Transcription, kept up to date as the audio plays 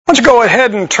Why don't you go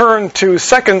ahead and turn to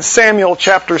 2 Samuel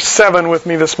chapter 7 with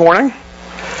me this morning.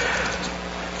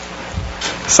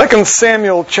 2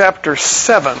 Samuel chapter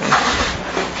 7.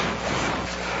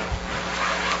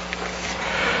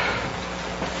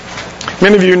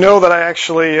 Many of you know that I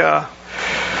actually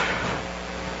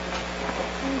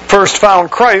first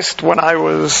found Christ when I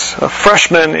was a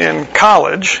freshman in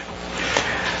college.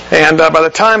 And by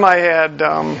the time I had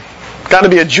got to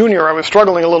be a junior, I was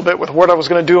struggling a little bit with what I was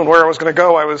going to do and where I was going to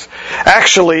go. I was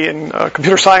actually in a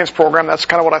computer science program. That's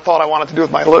kind of what I thought I wanted to do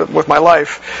with my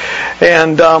life.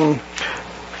 And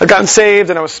I'd gotten saved,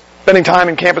 and I was spending time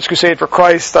in Campus Crusade for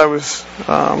Christ. I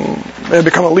had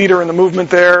become a leader in the movement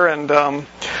there, and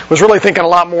was really thinking a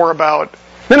lot more about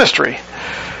ministry.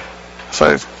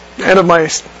 So at the end of my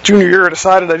junior year, I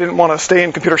decided I didn't want to stay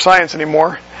in computer science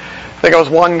anymore. I think I was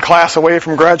one class away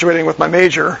from graduating with my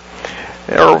major,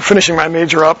 or finishing my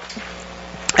major up,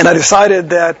 and I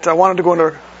decided that I wanted to go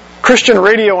into Christian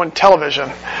radio and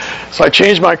television. So I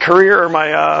changed my career, or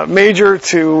my major,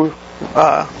 to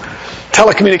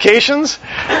telecommunications,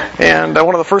 and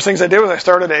one of the first things I did was I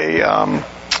started a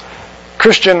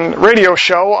Christian radio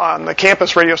show on the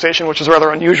campus radio station, which is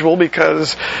rather unusual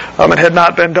because it had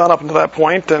not been done up until that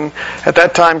point. And at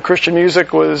that time, Christian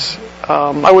music was,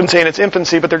 I wouldn't say in its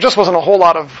infancy, but there just wasn't a whole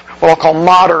lot of what I'll call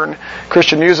modern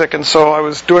Christian music. And so I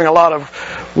was doing a lot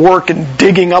of work and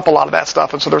digging up a lot of that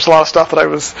stuff. And so there's a lot of stuff that I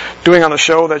was doing on the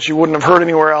show that you wouldn't have heard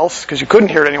anywhere else because you couldn't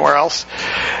hear it anywhere else.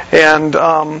 And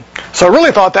so I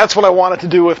really thought that's what I wanted to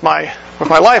do with my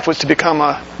life, was to become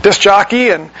a disc jockey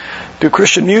and do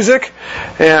Christian music.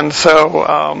 And so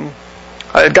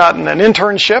I had gotten an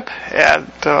internship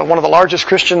at one of the largest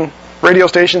Christian radio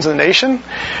stations in the nation. In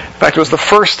fact, it was the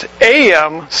first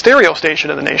AM stereo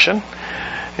station in the nation.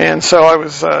 And so I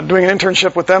was doing an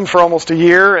internship with them for almost a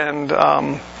year, and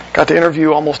got to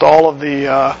interview almost all of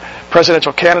the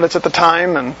presidential candidates at the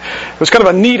time, and it was kind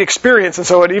of a neat experience, and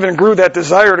so it even grew that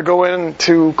desire to go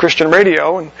into Christian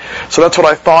radio, and so that's what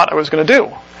I thought I was going to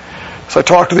do. So I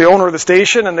talked to the owner of the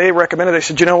station, and they recommended, they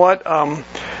said, you know what,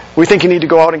 we think you need to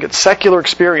go out and get secular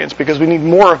experience, because we need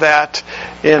more of that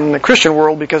in the Christian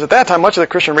world, because at that time, much of the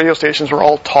Christian radio stations were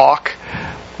all talk,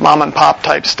 mom and pop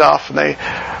type stuff, and they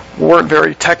weren't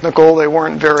very technical, they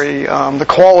weren't very, the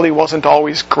quality wasn't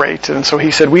always great, and so he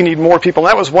said, we need more people.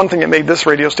 And that was one thing that made this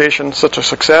radio station such a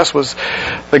success, was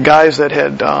the guys that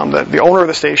had, the owner of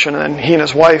the station, and he and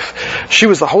his wife, she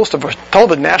was the host of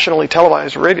a nationally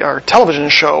televised television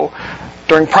show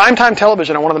during primetime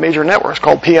television on one of the major networks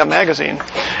called PM Magazine.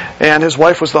 And his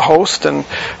wife was the host, and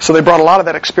so they brought a lot of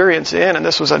that experience in, and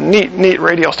this was a neat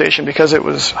radio station because it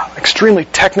was extremely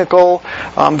technical,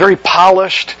 very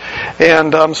polished,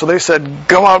 and so they said,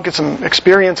 go out, get some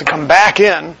experience, and come back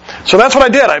in. So that's what I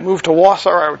did. I moved to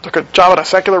Wausau. I took a job at a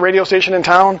secular radio station in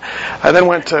town. I then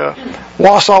went to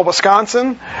Wausau,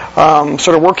 Wisconsin,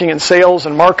 started working in sales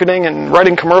and marketing and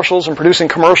writing commercials and producing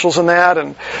commercials in that,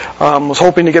 and was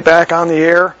hoping to get back on the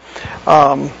air.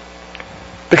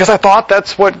 Because I thought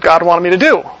that's what God wanted me to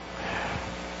do.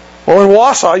 Well, in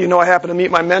Wausau, I happened to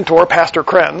meet my mentor, Pastor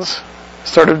Krenz.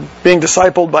 Started being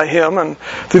discipled by him, and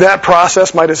through that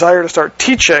process, my desire to start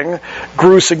teaching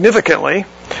grew significantly.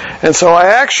 And so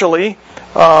I actually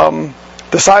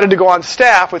decided to go on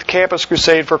staff with Campus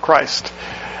Crusade for Christ.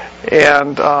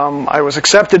 And I was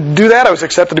accepted to do that. I was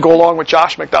accepted to go along with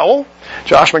Josh McDowell.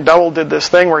 Josh McDowell did this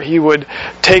thing where he would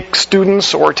take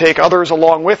students or take others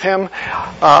along with him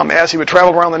as he would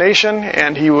travel around the nation,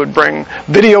 and he would bring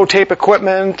videotape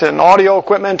equipment and audio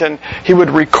equipment, and he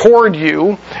would record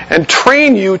you and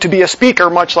train you to be a speaker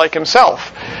much like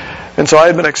himself. And so I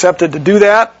had been accepted to do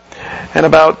that, and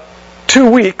about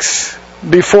 2 weeks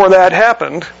before that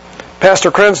happened, Pastor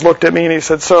Krenz looked at me and he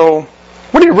said, so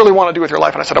what do you really want to do with your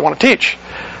life? And I said, I want to teach.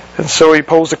 And so he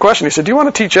posed a question. He said, do you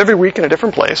want to teach every week in a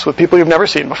different place with people you've never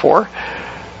seen before?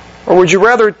 Or would you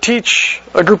rather teach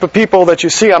a group of people that you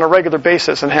see on a regular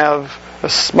basis and have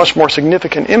a much more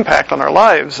significant impact on their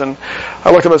lives? And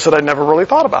I looked at him and said, I never really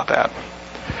thought about that.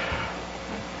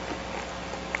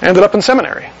 I ended up in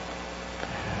seminary.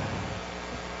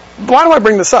 Why do I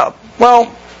bring this up?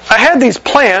 Well, I had these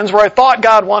plans where I thought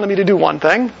God wanted me to do one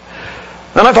thing.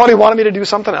 Then I thought He wanted me to do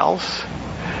something else.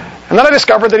 And then I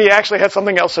discovered that He actually had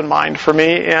something else in mind for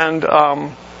me. And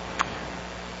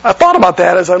I thought about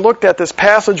that as I looked at this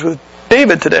passage with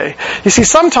David today. You see,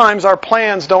 sometimes our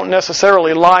plans don't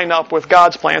necessarily line up with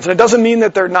God's plans. And it doesn't mean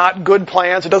that they're not good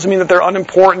plans. It doesn't mean that they're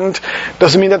unimportant. It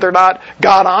doesn't mean that they're not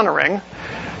God-honoring.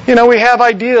 We have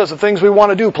ideas of things we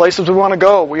want to do, places we want to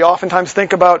go. We oftentimes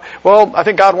think about, well, I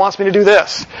think God wants me to do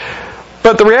this.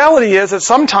 But the reality is that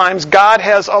sometimes God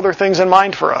has other things in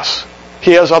mind for us.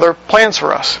 He has other plans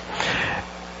for us.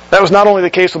 That was not only the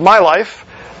case with my life,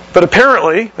 but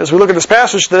apparently, as we look at this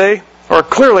passage today, or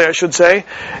clearly I should say,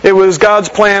 it was God's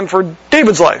plan for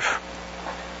David's life.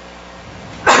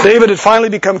 David had finally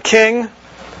become king.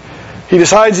 He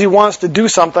decides he wants to do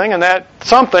something, and that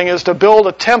something is to build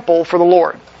a temple for the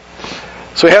Lord.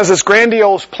 So he has this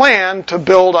grandiose plan to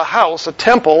build a house, a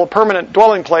temple, a permanent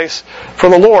dwelling place for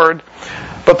the Lord.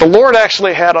 But the Lord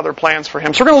actually had other plans for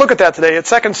him. So we're going to look at that today. It's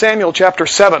 2 Samuel chapter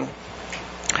 7.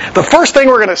 The first thing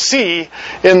we're going to see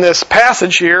in this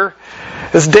passage here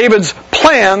is David's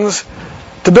plans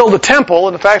to build a temple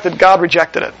and the fact that God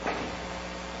rejected it.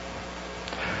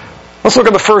 Let's look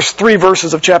at the first 3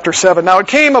 verses of chapter 7. Now it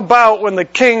came about when the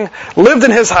king lived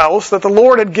in his house that the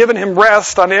Lord had given him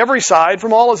rest on every side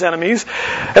from all his enemies.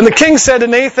 And the king said to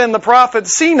Nathan the prophet,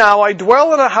 "See now, I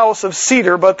dwell in a house of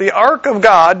cedar, but the ark of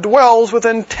God dwells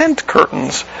within tent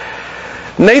curtains."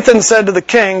 Nathan said to the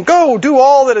king, "Go, do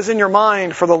all that is in your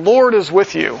mind, for the Lord is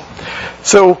with you."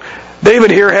 So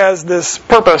David here has this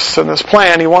purpose and this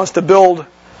plan. He wants to build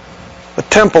a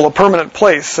temple, a permanent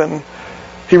place, and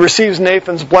he receives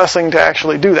Nathan's blessing to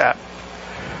actually do that.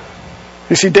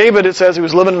 You see, David, it says he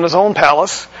was living in his own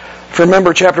palace. If you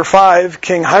remember chapter 5,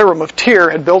 King Hiram of Tyre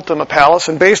had built him a palace,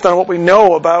 and based on what we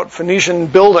know about Phoenician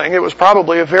building, it was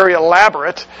probably a very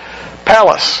elaborate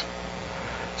palace.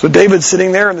 So David's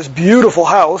sitting there in this beautiful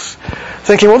house,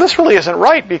 thinking, well, this really isn't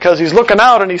right, because he's looking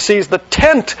out and he sees the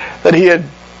tent that he had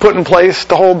put in place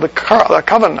to hold the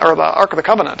covenant, or the Ark of the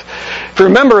Covenant. If you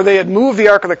remember, they had moved the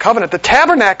Ark of the Covenant. The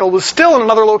tabernacle was still in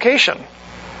another location.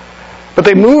 But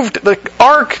they moved the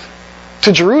Ark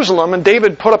to Jerusalem, and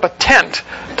David put up a tent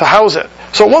to house it.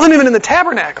 So it wasn't even in the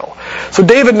tabernacle. So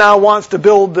David now wants to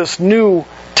build this new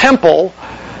temple.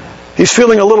 He's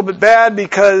feeling a little bit bad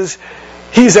because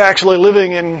he's actually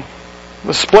living in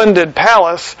a splendid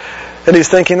palace, and he's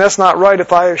thinking, that's not right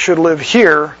if I should live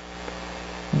here,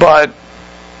 but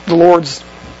the Lord's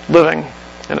living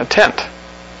in a tent.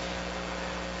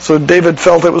 So David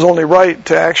felt it was only right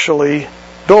to actually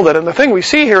build it. And the thing we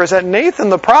see here is that Nathan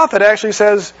the prophet actually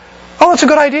says, oh, it's a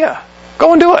good idea.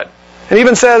 Go and do it. And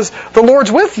even says, the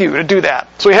Lord's with you to do that.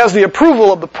 So he has the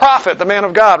approval of the prophet, the man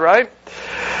of God, right?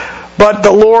 But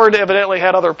the Lord evidently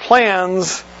had other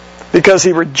plans because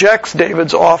he rejects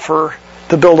David's offer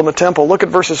to build him a temple. Look at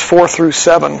verses 4 through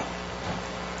 7.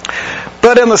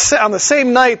 But on the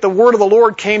same night, the word of the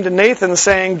Lord came to Nathan,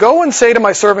 saying, Go and say to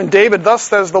my servant David, Thus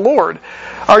says the Lord,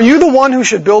 Are you the one who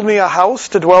should build me a house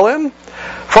to dwell in?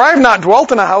 For I have not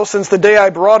dwelt in a house since the day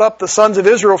I brought up the sons of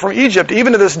Israel from Egypt,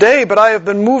 even to this day, but I have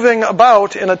been moving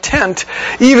about in a tent,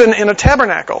 even in a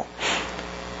tabernacle.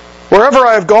 Wherever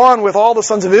I have gone with all the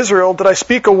sons of Israel, did I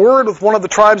speak a word with one of the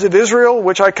tribes of Israel,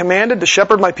 which I commanded to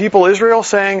shepherd my people Israel,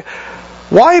 saying,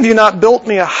 Why have you not built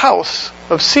me a house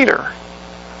of cedar?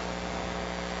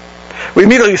 We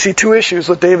immediately see 2 issues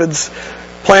with David's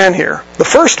plan here. The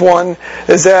first one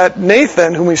is that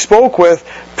Nathan, whom he spoke with,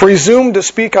 presumed to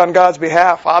speak on God's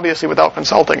behalf, obviously without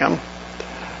consulting him.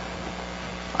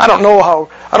 I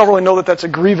don't really know that that's a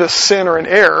grievous sin or an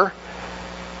error.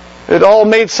 It all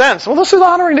made sense. Well, this is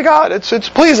honoring to God. It's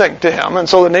pleasing to him. And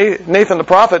so Nathan the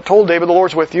prophet told David, the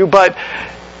Lord's with you, but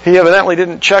he evidently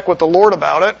didn't check with the Lord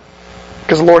about it,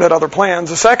 because the Lord had other plans.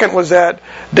 The second was that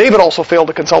David also failed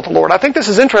to consult the Lord. I think this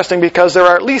is interesting because there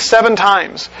are at least 7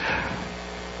 times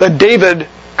that David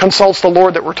consults the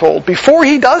Lord that we're told before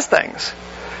he does things.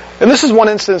 And this is one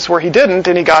instance where he didn't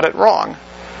and he got it wrong.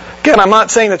 Again, I'm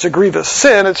not saying it's a grievous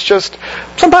sin. It's just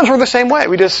sometimes we're the same way.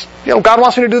 We just, God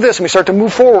wants me to do this, and we start to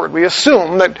move forward. We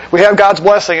assume that we have God's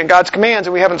blessing and God's commands,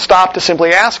 and we haven't stopped to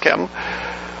simply ask Him,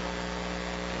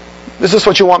 is this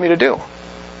what you want me to do?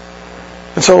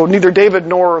 And so neither David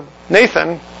nor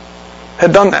Nathan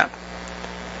had done that.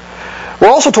 We're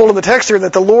also told in the text here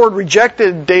that the Lord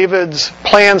rejected David's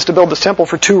plans to build this temple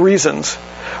for 2 reasons.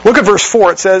 Look at verse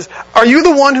 4. It says, Are you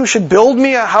the one who should build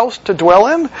me a house to dwell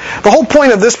in? The whole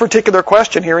point of this particular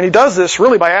question here, and he does this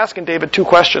really by asking David 2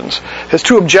 questions. His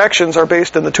 2 objections are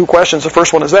based in the 2 questions. The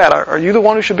first one is that, Are you the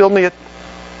one who should build me a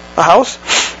house?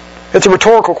 It's a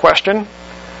rhetorical question.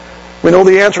 We know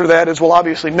the answer to that is, well,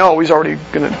 obviously no. He's already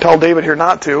going to tell David here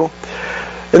not to.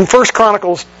 In 1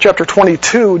 Chronicles chapter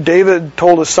 22, David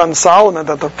told his son Solomon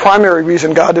that the primary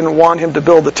reason God didn't want him to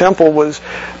build the temple was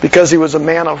because he was a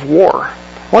man of war.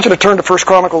 I want you to turn to 1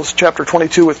 Chronicles chapter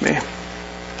 22 with me.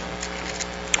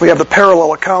 We have the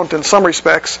parallel account in some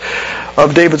respects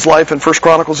of David's life in 1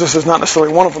 Chronicles. This is not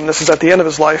necessarily one of them. This is at the end of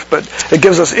his life, but it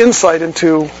gives us insight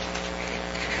into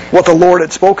what the Lord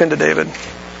had spoken to David.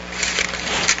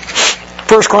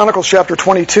 1 Chronicles chapter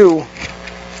 22,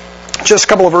 just a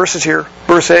couple of verses here.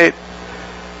 Verse 8.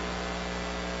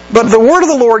 But the word of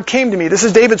the Lord came to me, this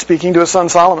is David speaking to his son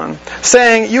Solomon,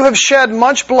 saying, you have shed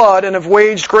much blood and have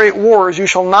waged great wars. You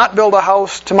shall not build a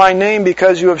house to my name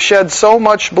because you have shed so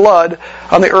much blood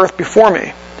on the earth before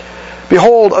me.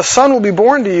 Behold, a son will be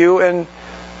born to you and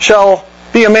shall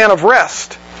be a man of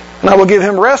rest. And I will give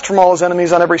him rest from all his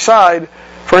enemies on every side,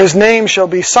 for his name shall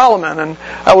be Solomon, and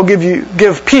I will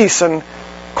give peace and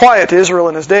quiet to Israel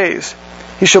in his days.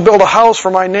 He shall build a house for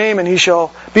my name, and he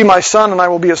shall be my son, and I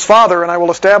will be his father, and I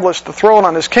will establish the throne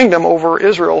on his kingdom over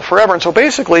Israel forever. And so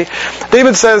basically,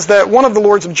 David says that one of the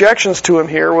Lord's objections to him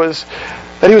here was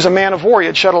that he was a man of war. He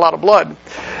had shed a lot of blood.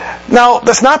 Now,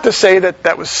 that's not to say that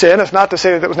that was sin. It's not to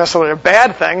say that that was necessarily a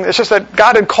bad thing. It's just that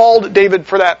God had called David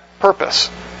for that purpose.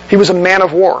 He was a man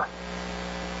of war.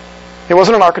 He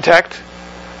wasn't an architect.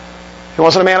 He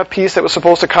wasn't a man of peace that was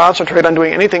supposed to concentrate on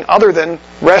doing anything other than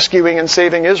rescuing and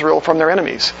saving Israel from their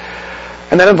enemies.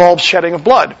 And that involves shedding of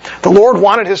blood. The Lord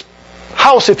wanted his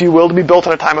house, if you will, to be built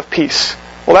in a time of peace.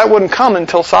 Well, that wouldn't come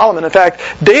until Solomon. In fact,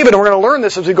 David, and we're going to learn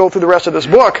this as we go through the rest of this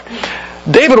book,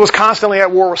 David was constantly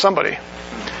at war with somebody.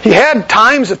 He had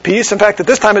times of peace. In fact, at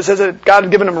this time it says that God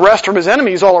had given him rest from his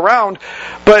enemies all around.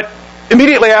 But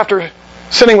immediately after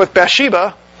sinning with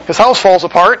Bathsheba, his house falls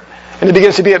apart, and he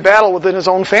begins to be at battle within his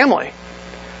own family.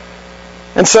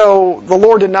 And so the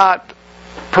Lord did not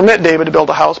permit David to build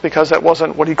a house because that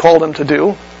wasn't what he called him to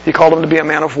do. He called him to be a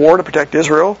man of war to protect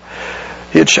Israel.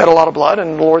 He had shed a lot of blood,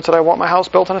 and the Lord said, I want my house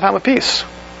built in a time of peace.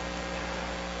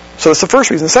 So that's the first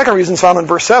reason. The second reason is found in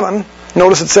verse 7.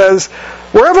 Notice it says,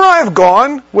 wherever I have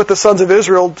gone with the sons of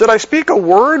Israel, did I speak a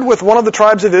word with one of the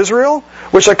tribes of Israel,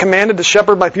 which I commanded to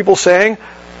shepherd my people, saying,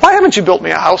 why haven't you built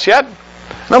me a house yet?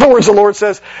 In other words, the Lord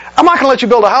says, I'm not going to let you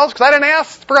build a house because I didn't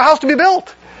ask for a house to be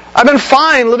built. I've been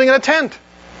fine living in a tent.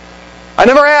 I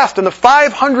never asked. In the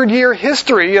 500-year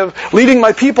history of leading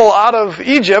my people out of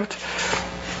Egypt,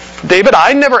 David,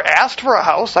 I never asked for a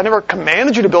house. I never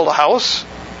commanded you to build a house.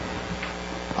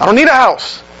 I don't need a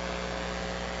house.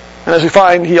 And as we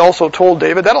find, he also told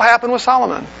David, that'll happen with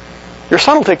Solomon. Your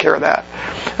son will take care of that.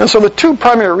 And so the two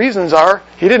primary reasons are,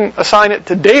 he didn't assign it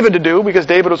to David to do because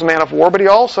David was a man of war, but he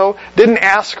also didn't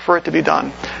ask for it to be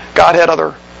done. God had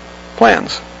other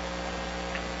plans.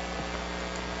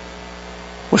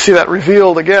 We'll see that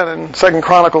revealed again in 2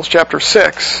 Chronicles chapter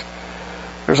 6.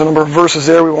 There's a number of verses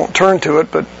there, we won't turn to it,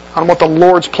 but on what the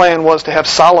Lord's plan was to have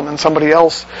Solomon, somebody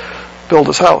else, build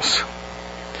his house.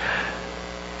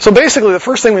 So basically, the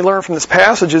first thing we learn from this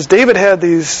passage is David had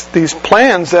these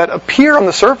plans that appear on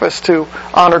the surface to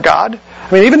honor God.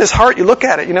 I mean, even his heart, you look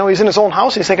at it, he's in his own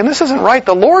house, he's thinking, this isn't right,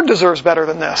 the Lord deserves better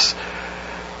than this.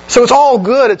 So it's all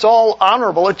good, it's all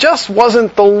honorable. It just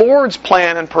wasn't the Lord's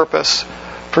plan and purpose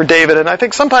for David. And I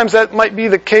think sometimes that might be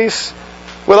the case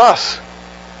with us.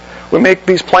 We make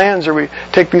these plans or we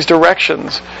take these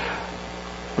directions.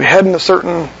 We head in a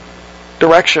certain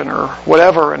direction or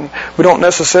whatever, and we don't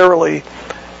necessarily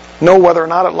know whether or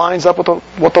not it lines up with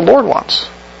what the Lord wants.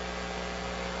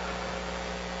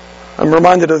 I'm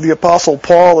reminded of the Apostle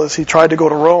Paul as he tried to go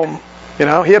to Rome. He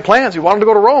had plans. He wanted to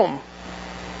go to Rome.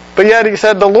 But yet he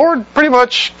said the Lord pretty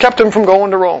much kept him from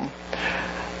going to Rome.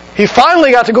 He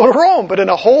finally got to go to Rome, but in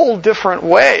a whole different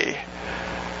way.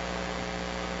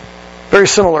 Very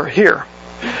similar here.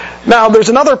 Now, there's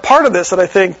another part of this that I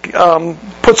think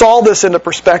puts all this into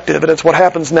perspective, and it's what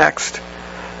happens next.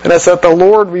 And it's that the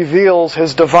Lord reveals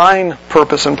his divine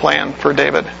purpose and plan for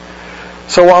David.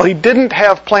 So while he didn't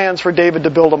have plans for David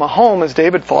to build him a home, as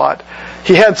David thought,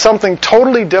 he had something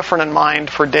totally different in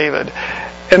mind for David.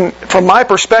 And from my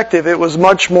perspective, it was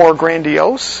much more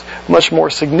grandiose, much more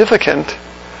significant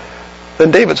than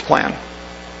David's plan.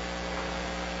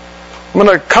 I'm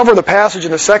going to cover the passage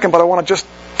in a second, but I want to just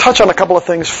touch on a couple of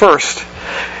things first.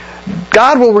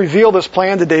 God will reveal this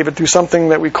plan to David through something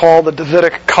that we call the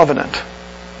Davidic covenant.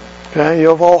 Okay,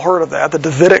 you've all heard of that, the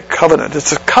Davidic covenant.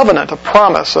 It's a covenant, a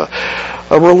promise, a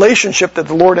relationship that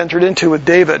the Lord entered into with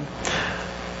David.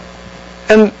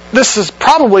 And this is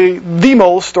probably the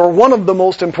most, or one of the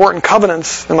most important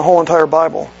covenants in the whole entire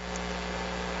Bible.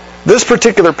 This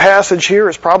particular passage here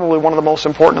is probably one of the most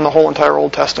important in the whole entire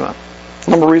Old Testament. A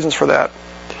number of reasons for that.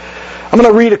 I'm going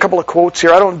to read a couple of quotes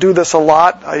here. I don't do this a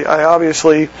lot. I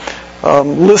obviously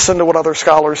listen to what other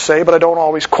scholars say, but I don't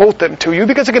always quote them to you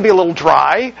because it can be a little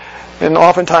dry, and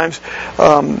oftentimes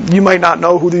you might not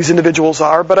know who these individuals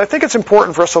are, but I think it's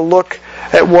important for us to look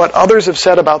at what others have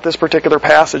said about this particular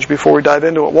passage before we dive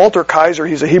into it. Walter Kaiser,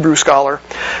 he's a Hebrew scholar,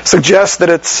 suggests that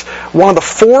it's one of the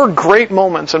 4 great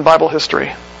moments in Bible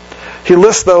history. He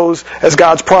lists those as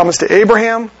God's promise to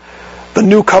Abraham, the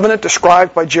new covenant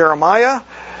described by Jeremiah,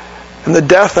 and the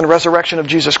death and resurrection of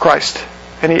Jesus Christ.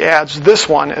 and he adds this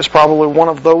one is probably one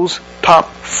of those top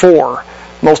 4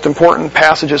 most important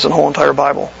passages in the whole entire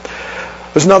Bible.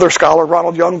 There's another scholar,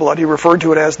 Ronald Youngblood, he referred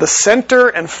to it as the center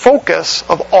and focus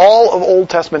of all of Old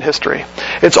Testament history.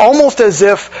 It's almost as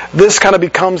if this kind of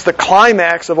becomes the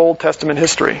climax of Old Testament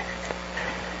history,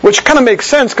 which kind of makes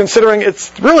sense considering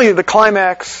it's really the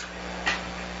climax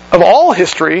of all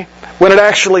history when it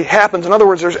actually happens. In other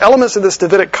words, there's elements of this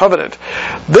Davidic covenant.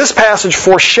 This passage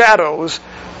foreshadows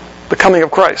the coming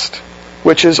of Christ,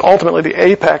 which is ultimately the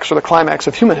apex or the climax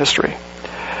of human history.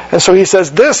 And so he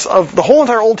says this, of the whole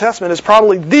entire Old Testament, is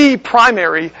probably the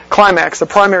primary climax, the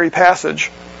primary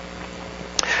passage.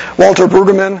 Walter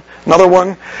Brueggemann, another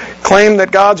one, claimed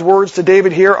that God's words to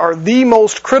David here are the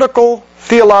most critical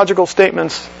theological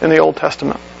statements in the Old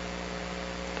Testament.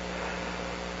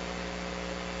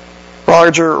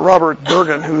 Robert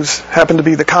Bergen, who's happened to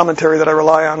be the commentary that I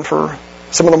rely on for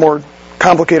some of the more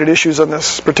complicated issues on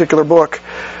this particular book,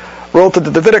 wrote that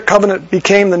the Davidic covenant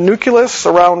became the nucleus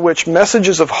around which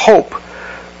messages of hope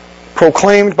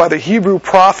proclaimed by the Hebrew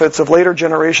prophets of later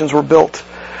generations were built.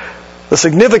 The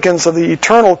significance of the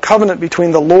eternal covenant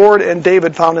between the Lord and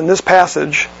David found in this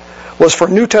passage was for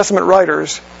New Testament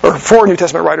writers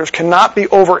cannot be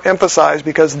overemphasized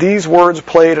because these words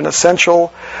played an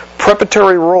essential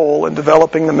preparatory role in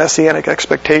developing the messianic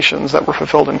expectations that were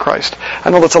fulfilled in Christ. I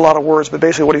know that's a lot of words, but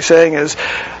basically what he's saying is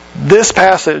this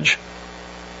passage,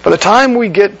 by the time we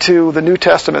get to the New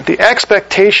Testament, the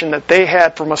expectation that they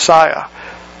had for Messiah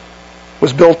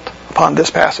was built upon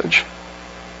this passage,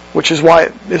 which is why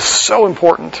it is so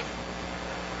important.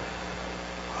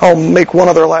 I'll make one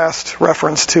other last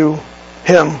reference to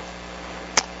him.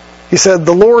 He said,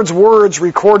 the Lord's words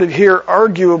recorded here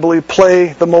arguably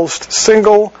play the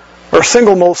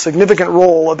single most significant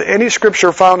role of any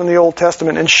scripture found in the Old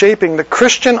Testament in shaping the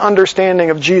Christian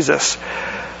understanding of Jesus.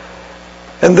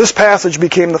 And this passage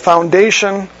became the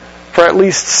foundation for at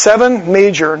least 7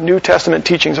 major New Testament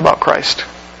teachings about Christ.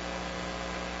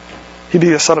 He'd be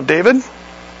the son of David.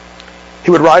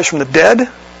 He would rise from the dead.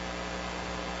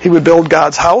 He would build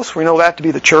God's house. We know that to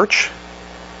be the church.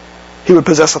 He would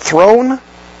possess a throne.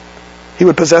 He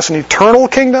would possess an eternal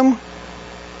kingdom.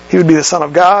 He would be the Son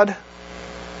of God.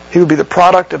 He would be the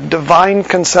product of divine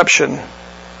conception,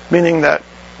 meaning that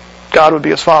God would be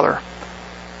his Father.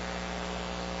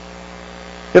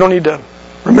 You don't need to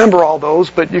remember all those,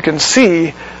 but you can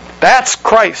see that's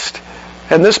Christ.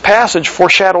 And this passage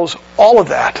foreshadows all of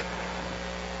that.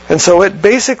 And so it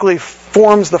basically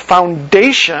forms the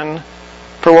foundation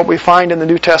for what we find in the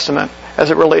New Testament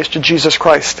as it relates to Jesus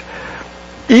Christ.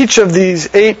 Each of these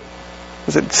 7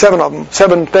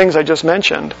 things I just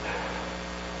mentioned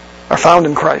are found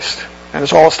in Christ. And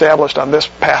it's all established on this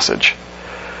passage.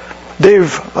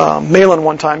 Dave Malin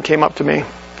one time came up to me.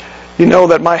 You know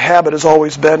that my habit has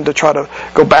always been to try to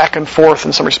go back and forth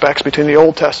in some respects between the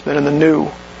Old Testament and the New.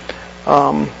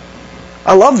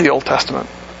 I love the Old Testament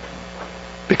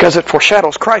because it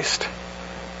foreshadows Christ.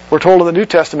 We're told in the New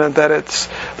Testament that it's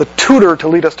the tutor to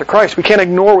lead us to Christ. We can't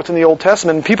ignore what's in the Old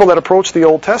Testament. And people that approach the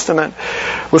Old Testament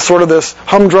with sort of this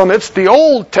humdrum, it's the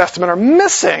Old Testament, are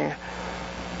missing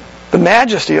the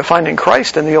majesty of finding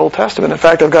Christ in the Old Testament. In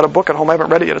fact, I've got a book at home. I haven't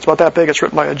read it yet. It's about that big. It's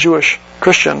written by a Jewish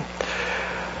Christian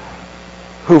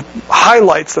who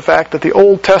highlights the fact that the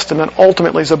Old Testament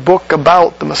ultimately is a book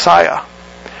about the Messiah.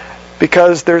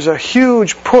 Because there's a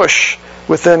huge push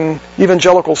within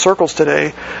evangelical circles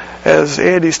today, as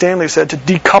Andy Stanley said, to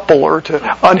decouple or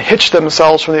to unhitch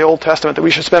themselves from the Old Testament, that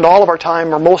we should spend all of our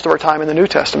time or most of our time in the New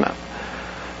Testament.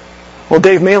 Well,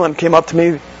 Dave Malin came up to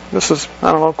me, this was,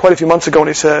 quite a few months ago, and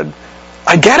he said,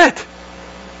 I get it.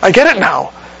 I get it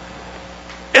now.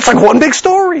 It's like one big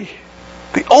story.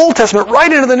 The Old Testament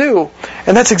right into the New.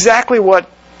 And that's exactly what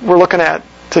we're looking at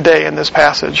today in this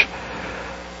passage.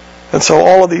 And so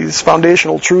all of these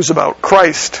foundational truths about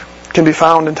Christ can be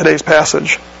found in today's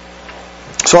passage.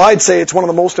 So I'd say it's one of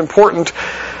the most important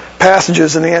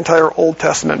passages in the entire Old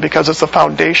Testament because it's the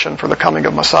foundation for the coming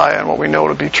of Messiah and what we know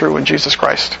to be true in Jesus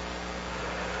Christ.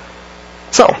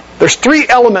 So, there's 3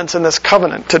 elements in this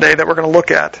covenant today that we're going to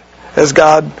look at as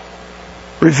God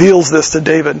reveals this to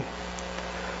David.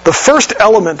 The first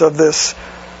element of this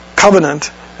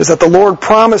covenant is that the Lord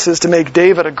promises to make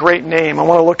David a great name. I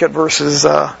want to look at verses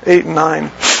 8 and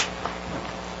 9.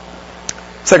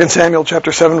 2 Samuel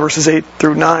chapter 7, verses 8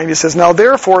 through 9. He says, Now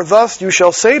therefore, thus you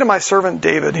shall say to my servant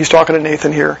David, he's talking to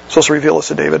Nathan here, supposed to reveal this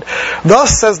to David,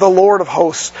 Thus says the Lord of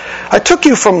hosts, I took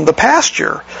you from the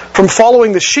pasture, from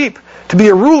following the sheep, to be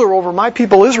a ruler over my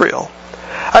people Israel.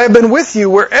 I have been with you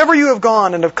wherever you have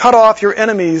gone and have cut off your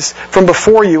enemies from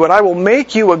before you, and I will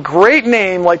make you a great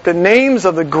name like the names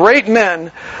of the great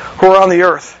men who are on the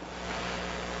earth.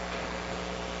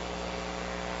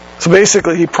 So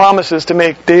basically, he promises to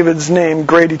make David's name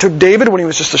great. He took David when he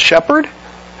was just a shepherd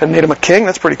and made him a king.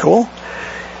 That's pretty cool.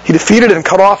 He defeated and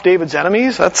cut off David's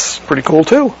enemies. That's pretty cool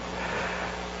too.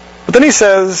 But then he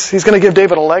says he's going to give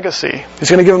David a legacy.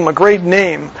 He's going to give him a great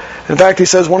name. In fact, he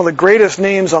says one of the greatest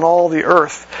names on all the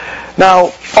earth.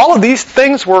 Now, all of these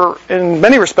things were, in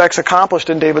many respects,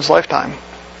 accomplished in David's lifetime.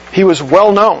 He was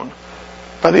well known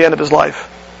by the end of his life.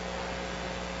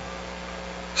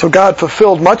 So God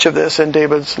fulfilled much of this in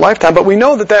David's lifetime. But we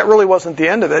know that that really wasn't the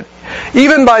end of it.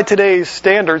 Even by today's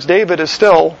standards, David has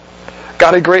still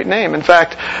got a great name. In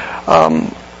fact,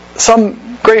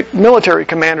 some great military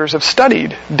commanders have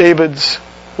studied David's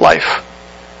life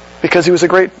because he was a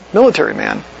great military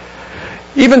man.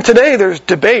 Even today, there's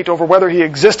debate over whether he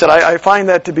existed. I find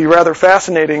that to be rather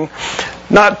fascinating.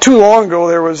 Not too long ago,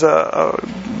 there was a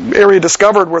area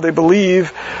discovered where they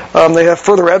believe they have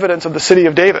further evidence of the city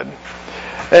of David.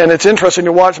 And it's interesting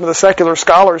to watch some of the secular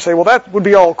scholars say, well, that would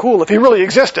be all cool if he really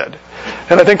existed.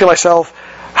 And I think to myself,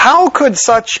 how could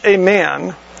such a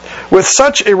man with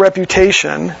such a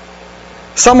reputation,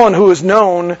 someone who is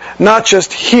known not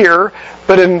just here,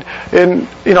 but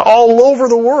in all over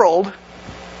the world,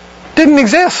 didn't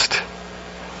exist?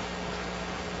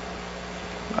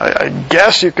 I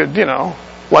guess you could,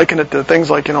 liken it to things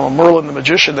like, Merlin the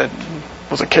magician that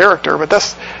was a character, but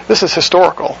this is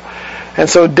historical. And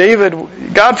so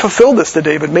God fulfilled this to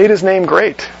David, made his name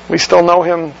great. We still know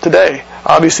him today,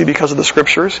 obviously because of the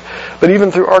Scriptures, but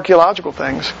even through archaeological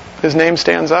things, his name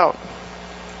stands out.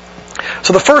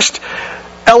 So the first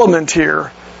element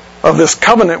here of this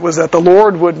covenant was that the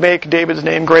Lord would make David's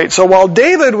name great. So while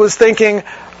David was thinking,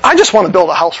 I just want to build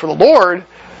a house for the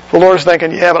Lord's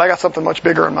thinking, yeah, but I got something much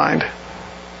bigger in mind.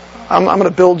 I'm going to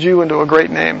build you into a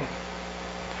great name.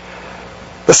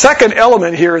 The second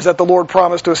element here is that the Lord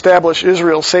promised to establish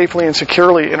Israel safely and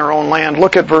securely in her own land.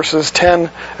 Look at verses 10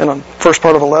 and the first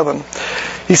part of 11.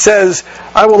 He says,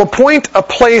 I will appoint a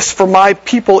place for my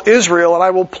people Israel, and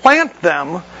I will plant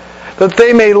them that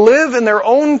they may live in their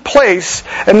own place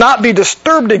and not be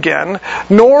disturbed again,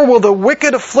 nor will the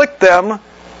wicked afflict them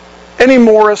any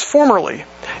more as formerly,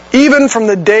 even from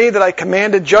the day that I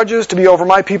commanded judges to be over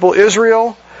my people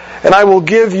Israel, and I will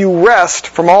give you rest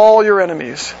from all your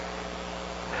enemies.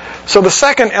 So the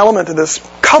second element of this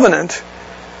covenant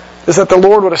is that the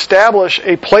Lord would establish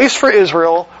a place for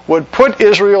Israel, would put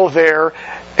Israel there,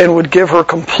 and would give her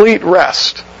complete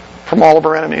rest from all of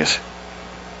her enemies.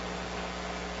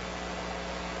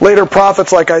 Later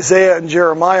prophets like Isaiah and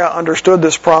Jeremiah understood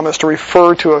this promise to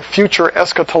refer to a future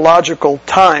eschatological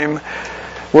time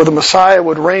where the Messiah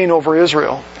would reign over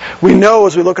Israel. We know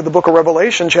as we look at the book of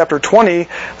Revelation, chapter 20,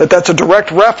 that that's a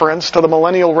direct reference to the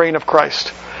millennial reign of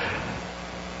Christ.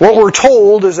 What we're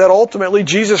told is that ultimately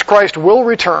Jesus Christ will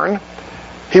return.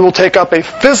 He will take up a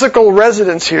physical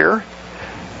residence here.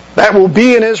 That will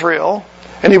be in Israel.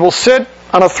 And he will sit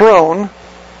on a throne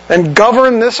and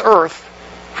govern this earth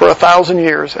for 1,000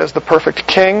 years as the perfect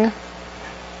king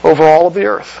over all of the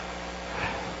earth.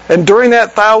 And during that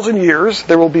 1,000 years,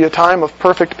 there will be a time of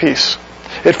perfect peace.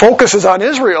 It focuses on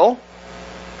Israel,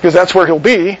 because that's where he'll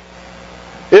be.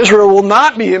 Israel will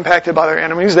not be impacted by their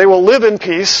enemies. They will live in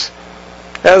peace,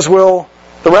 as will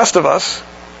the rest of us.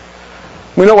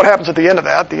 We know what happens at the end of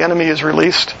that. The enemy is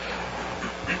released.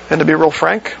 And to be real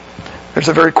frank, there's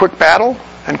a very quick battle,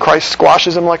 and Christ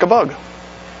squashes him like a bug.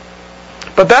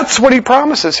 But that's what he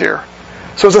promises here.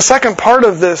 So as a second part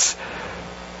of this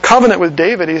covenant with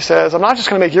David, he says, I'm not just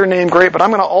going to make your name great, but I'm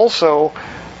going to also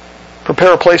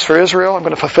prepare a place for Israel. I'm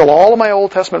going to fulfill all of my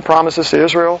Old Testament promises to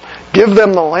Israel, give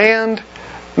them the land,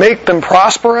 make them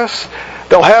prosperous.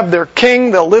 They'll have their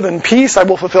king. They'll live in peace. I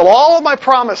will fulfill all of my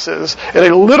promises in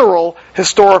a literal,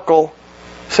 historical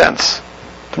sense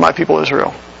to my people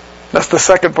Israel. That's the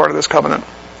second part of this covenant.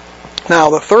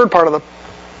 Now, the third part of the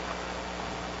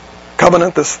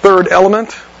covenant, this third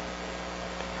element,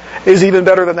 is even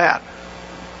better than that.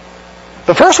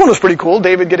 The first one was pretty cool,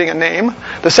 David getting a name.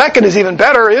 The second is even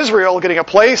better, Israel getting a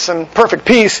place and perfect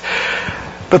peace.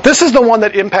 But this is the one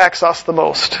that impacts us the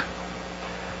most.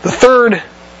 The third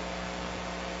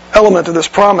element of this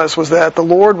promise was that the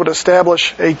Lord would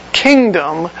establish a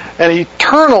kingdom, an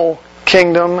eternal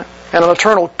kingdom, and an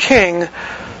eternal king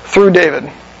through David.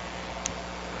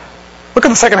 Look at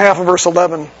the second half of verse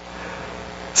 11.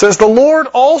 It says, the Lord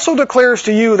also declares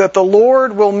to you that the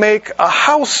Lord will make a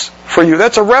house for you.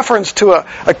 That's a reference to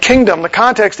a kingdom. The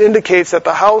context indicates that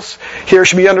the house here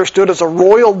should be understood as a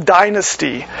royal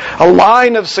dynasty, a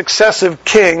line of successive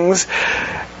kings,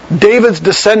 David's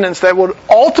descendants that would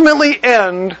ultimately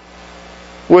end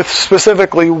with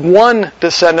specifically one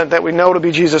descendant that we know to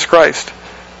be Jesus Christ.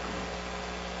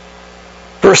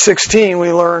 Verse 16,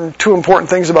 we learn two important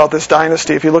things about this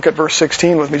dynasty. If you look at verse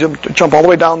 16 with me, jump all the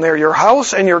way down there. Your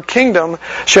house and your kingdom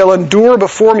shall endure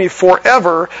before me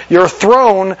forever. Your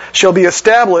throne shall be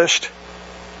established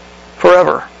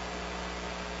forever.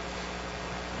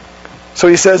 So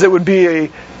he says it would be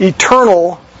an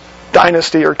eternal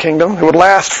dynasty or kingdom. It would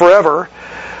last forever.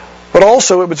 But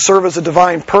also it would serve as a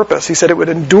divine purpose. He said it would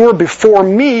endure before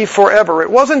me forever. It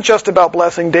wasn't just about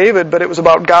blessing David, but it was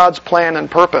about God's plan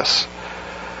and purpose.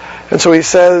 And so he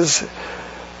says,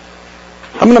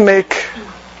 I'm going to make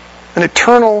an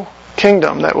eternal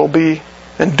kingdom that will be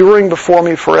enduring before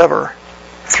me forever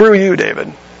through you,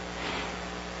 David.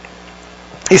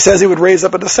 He says he would raise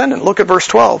up a descendant. Look at verse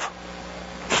 12.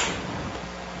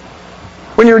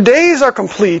 When your days are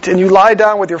complete and you lie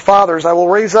down with your fathers, I will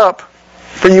raise up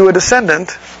for you a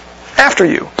descendant after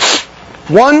you,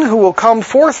 one who will come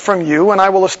forth from you, and I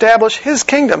will establish his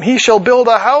kingdom. He shall build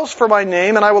a house for my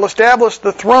name, and I will establish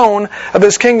the throne of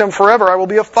his kingdom forever. I will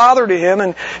be a father to him,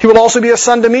 and he will also be a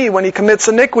son to me. When he commits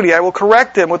iniquity, I will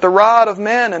correct him with the rod of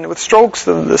men and with strokes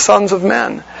of the sons of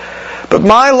men. But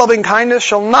my loving kindness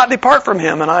shall not depart from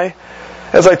him, and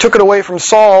as I took it away from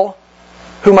Saul,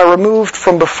 whom I removed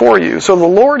from before you. So the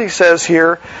Lord, he says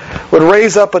here, would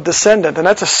raise up a descendant, and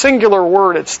that's a singular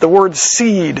word. It's the word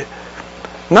seed.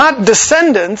 Not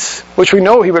descendants, which we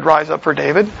know he would rise up for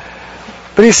David,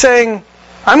 but he's saying,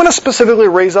 I'm going to specifically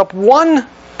raise up one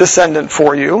descendant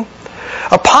for you,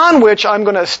 upon which I'm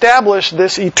going to establish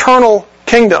this eternal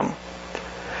kingdom.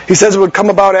 He says it would come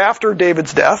about after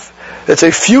David's death. It's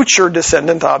a future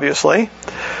descendant, obviously.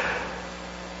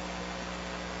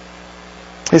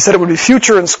 He said it would be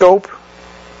future in scope,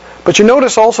 but you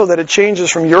notice also that it changes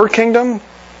from your kingdom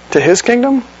to his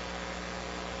kingdom.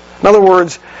 In other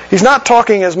words, he's not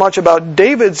talking as much about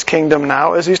David's kingdom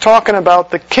now as he's talking about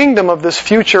the kingdom of this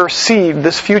future seed,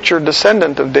 this future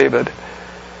descendant of David.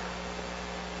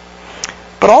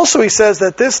 But also he says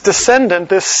that this descendant,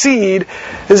 this seed,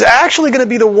 is actually going to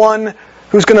be the one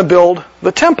who's going to build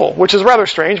the temple, which is rather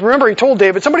strange. Remember, he told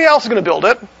David, somebody else is going to build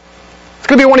it. It's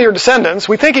going to be one of your descendants.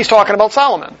 We think he's talking about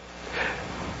Solomon.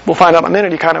 We'll find out in a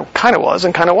minute he kind of was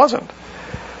and kind of wasn't.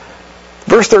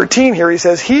 Verse 13 here, he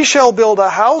says, He shall build a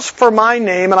house for my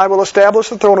name, and I will establish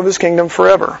the throne of his kingdom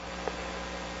forever.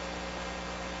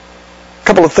 A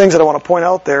couple of things that I want to point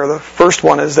out there. The first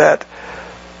one is that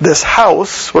this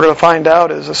house, we're going to find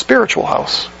out, is a spiritual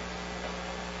house.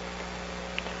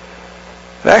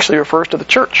 It actually refers to the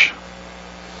church.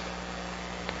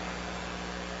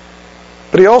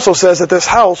 But he also says that this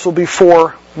house will be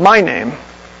for my name.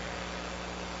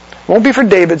 It won't be for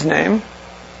David's name.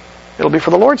 It'll be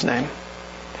for the Lord's name.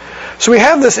 So we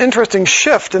have this interesting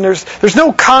shift, and there's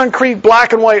no concrete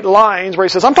black and white lines where he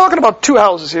says, I'm talking about two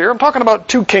houses here, I'm talking about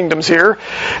two kingdoms here.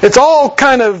 It's all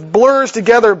kind of blurs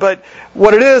together, but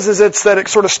what it is it's that it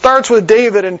sort of starts with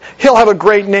David, and he'll have a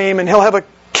great name, and he'll have a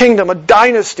kingdom, a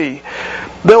dynasty.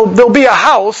 There'll be a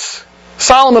house.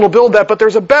 Solomon will build that, but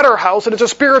there's a better house, and it's a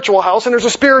spiritual house, and there's a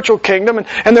spiritual kingdom,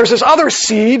 and there's this other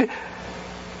seed.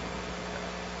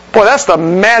 Boy, that's the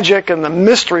magic and the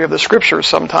mystery of the Scriptures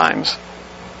sometimes.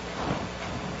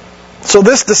 So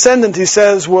this descendant, he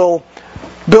says, will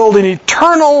build an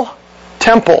eternal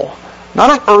temple. Not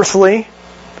an earthly,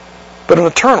 but an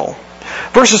eternal.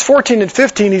 Verses 14 and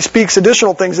 15, he speaks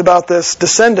additional things about this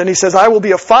descendant. He says, I will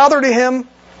be a father to him,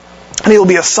 and he will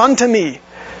be a son to me.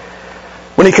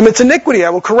 When he commits iniquity, I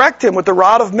will correct him with the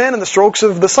rod of men and the strokes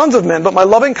of the sons of men. But my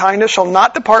loving kindness shall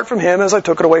not depart from him, as I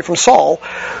took it away from Saul,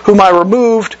 whom I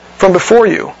removed from before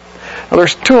you. Now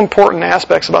there's two important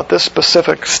aspects about this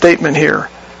specific statement here.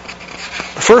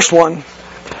 The first one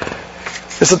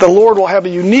is that the Lord will have a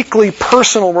uniquely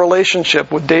personal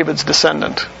relationship with David's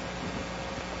descendant.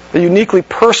 A uniquely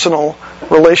personal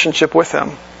relationship with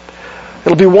him.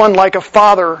 It'll be one like a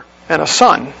father and a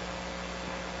son.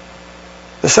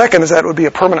 The second is that it would be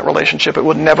a permanent relationship. It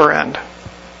would never end.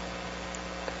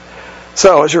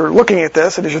 So as you're looking at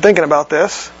this and as you're thinking about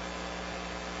this,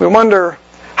 we wonder,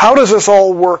 how does this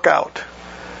all work out?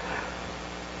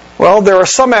 Well, there are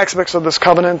some aspects of this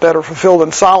covenant that are fulfilled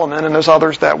in Solomon, and there's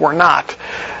others that were not.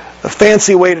 A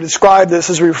fancy way to describe this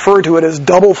is referred to it as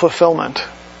double fulfillment.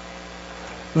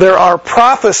 There are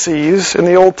prophecies in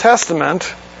the Old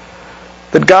Testament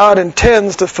that God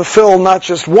intends to fulfill not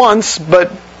just once,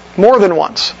 but more than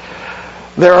once.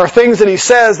 There are things that he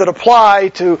says that apply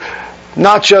to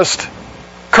not just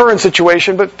current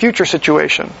situation, but future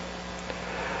situation.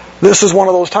 This is one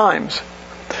of those times.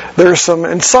 There's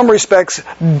in some respects,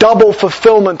 double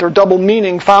fulfillment or double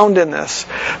meaning found in this.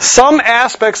 Some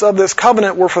aspects of this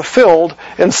covenant were fulfilled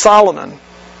in Solomon,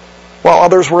 while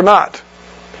others were not.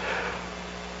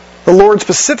 the Lord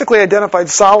specifically identified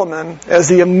Solomon as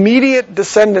the immediate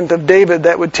descendant of David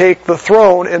that would take the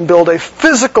throne and build a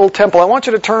physical temple. I want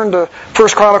you to turn to 1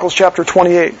 Chronicles chapter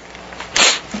 28.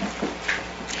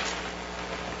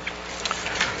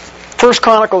 1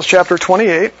 Chronicles chapter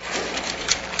 28.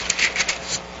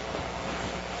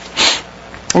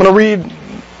 I'm going to read,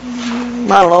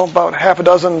 about half a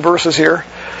dozen verses here.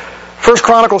 1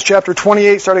 Chronicles chapter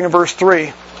 28, starting in verse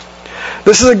 3.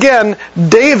 This is again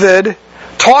David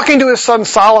talking to his son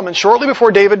Solomon shortly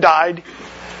before David died.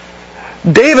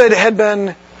 David had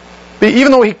been,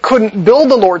 even though he couldn't build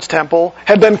the Lord's temple,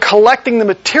 had been collecting the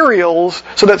materials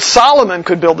so that Solomon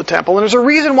could build the temple. And there's a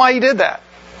reason why he did that.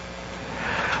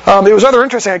 It was rather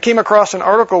interesting. I came across an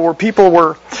article where people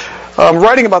were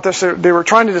writing about this. They were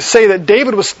trying to say that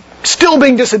David was still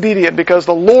being disobedient because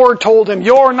the Lord told him,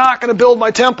 "You're not going to build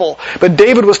my temple." But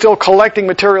David was still collecting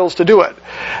materials to do it.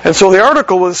 And so the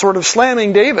article was sort of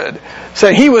slamming David,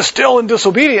 saying he was still in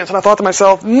disobedience. And I thought to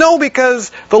myself, no,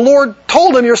 because the Lord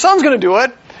told him, "Your son's going to do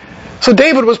it." So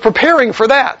David was preparing for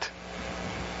that.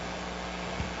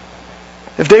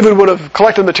 If David would have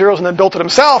collected materials and then built it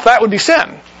himself, that would be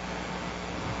sin.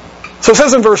 So it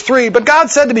says in verse 3, "But God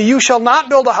said to me, you shall not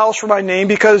build a house for my name,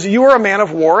 because you are a man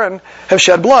of war and have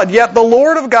shed blood. Yet the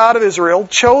Lord of God of Israel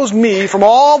chose me from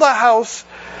all the house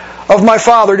of my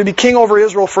father to be king over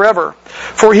Israel forever.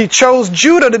 For he chose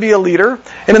Judah to be a leader,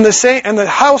 and in the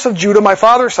house of Judah, my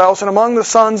father's house, and among the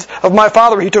sons of my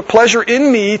father, he took pleasure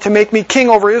in me to make me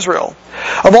king over Israel.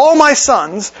 Of all my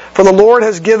sons, for the Lord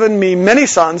has given me many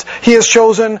sons, he has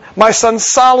chosen my son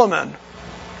Solomon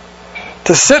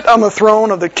to sit on the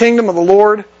throne of the kingdom of the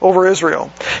Lord over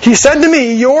Israel. He said to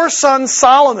me, your son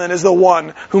Solomon is the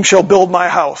one whom shall build my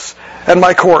house and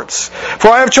my courts. For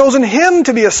I have chosen him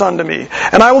to be a son to me,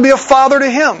 and I will be a father to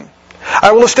him.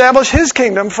 I will establish his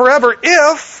kingdom forever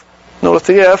if," notice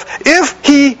the if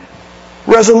he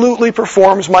resolutely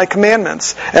performs my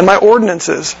commandments and my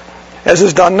ordinances, as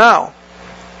is done now.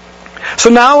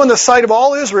 So now in the sight of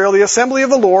all Israel, the assembly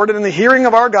of the Lord, and in the hearing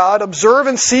of our God, observe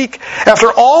and seek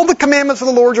after all the commandments of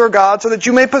the Lord your God, so that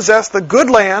you may possess the good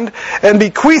land and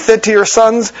bequeath it to your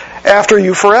sons after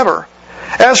you forever.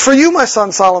 As for you, my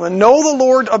son Solomon, know the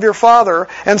Lord of your father,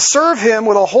 and serve him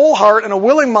with a whole heart and a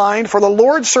willing mind, for the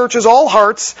Lord searches all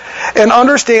hearts and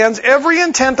understands every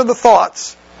intent of the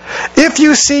thoughts. If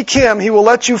you seek him, he will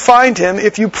let you find him.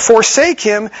 If you forsake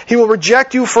him, he will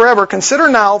reject you forever. Consider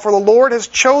now, for the Lord has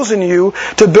chosen you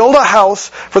to build a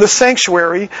house for the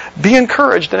sanctuary. Be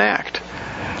encouraged and act."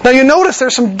 Now you notice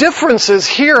there's some differences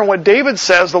here in what David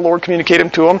says the Lord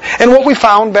communicated to him and what we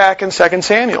found back in 2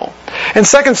 Samuel. In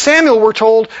 2 Samuel we're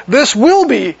told, this will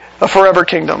be a forever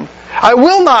kingdom. I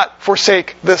will not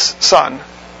forsake this son.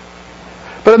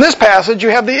 But in this passage you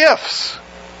have the ifs.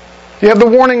 You have the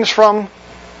warnings from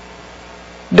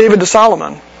David to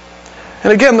Solomon.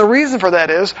 And again, the reason for that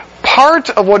is part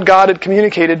of what God had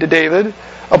communicated to David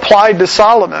applied to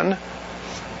Solomon.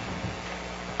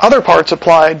 Other parts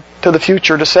applied to the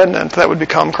future descendant that would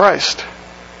become Christ.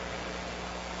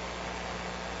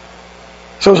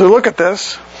 So as we look at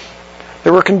this,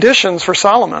 there were conditions for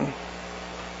Solomon.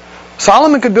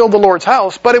 Solomon could build the Lord's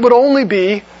house, but it would only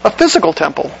be a physical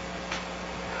temple.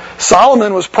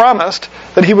 Solomon was promised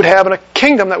that he would have a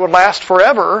kingdom that would last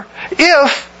forever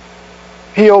if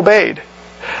he obeyed.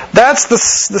 That's the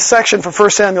section from 1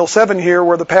 Samuel 7 here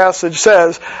where the passage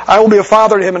says, I will be a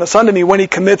father to him and a son to me when he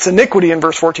commits iniquity in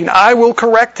verse 14. I will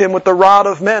correct him with the rod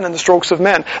of men and the strokes of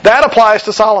men. That applies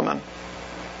to Solomon.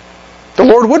 The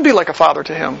Lord would be like a father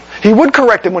to him. He would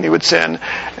correct him when he would sin.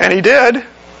 And he did.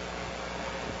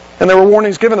 And there were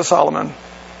warnings given to Solomon.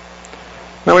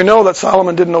 Now we know that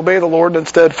Solomon didn't obey the Lord,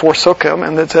 instead forsook him,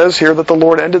 and it says here that the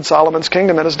Lord ended Solomon's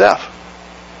kingdom at his death.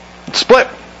 It split.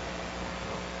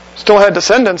 Still had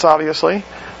descendants, obviously,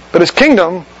 but his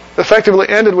kingdom effectively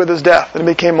ended with his death, and it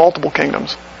became multiple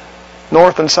kingdoms.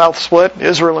 North and south split.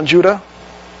 Israel and Judah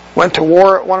went to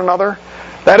war at one another.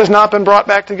 That has not been brought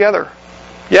back together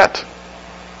yet.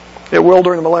 It will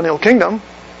during the millennial kingdom.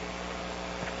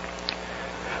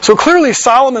 So clearly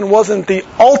Solomon wasn't the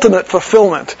ultimate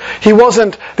fulfillment. He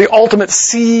wasn't the ultimate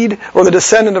seed or the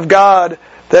descendant of God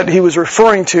that he was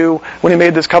referring to when he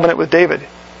made this covenant with David.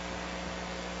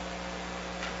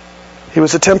 He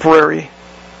was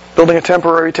building a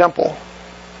temporary temple.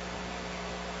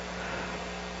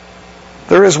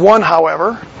 There is one,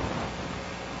 however,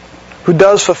 who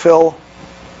does fulfill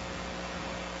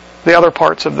the other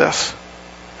parts of this.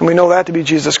 And we know that to be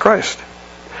Jesus Christ.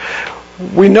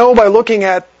 We know by looking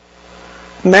at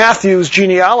Matthew's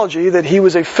genealogy that he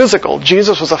was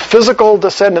Jesus was a physical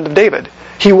descendant of David.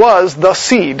 He was the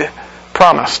seed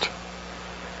promised.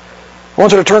 I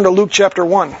want you to turn to Luke chapter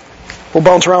 1. We'll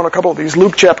bounce around a couple of these.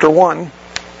 Luke chapter 1.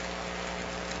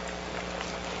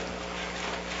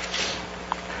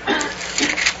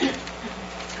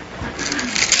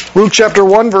 Luke chapter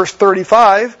 1, verse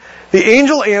 35. The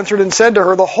angel answered and said to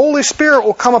her, the Holy Spirit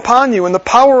will come upon you, and the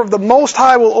power of the Most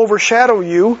High will overshadow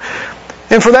you.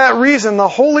 And for that reason, the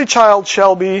Holy Child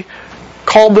shall be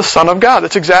called the Son of God.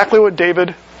 That's exactly what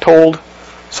David told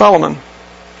Solomon.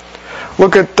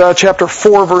 Look at chapter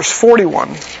 4, verse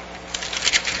 41.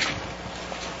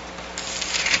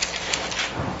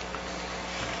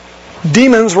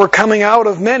 Demons were coming out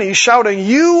of many, shouting,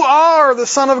 you are the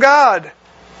Son of God.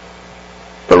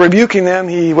 But rebuking them,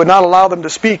 he would not allow them to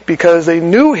speak because they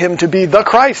knew him to be the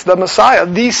Christ, the Messiah,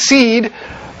 the seed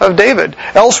of David.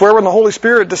 Elsewhere, when the Holy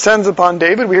Spirit descends upon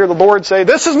David, we hear the Lord say,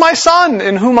 this is my Son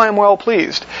in whom I am well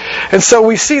pleased. And so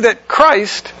we see that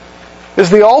Christ is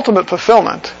the ultimate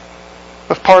fulfillment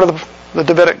of part of the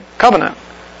Davidic covenant,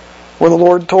 where the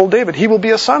Lord told David, he will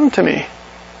be a son to me.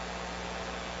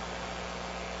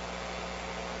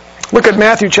 Look at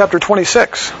Matthew chapter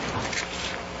 26.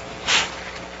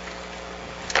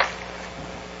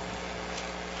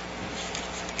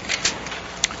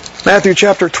 Matthew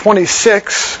chapter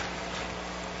 26,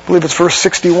 I believe it's verse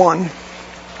 61.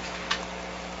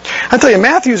 I tell you,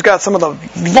 Matthew's got some of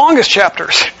the longest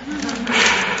chapters.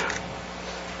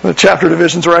 The chapter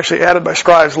divisions were actually added by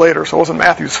scribes later, so it wasn't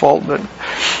Matthew's fault. But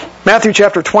Matthew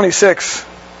chapter 26,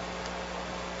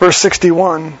 verse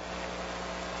 61.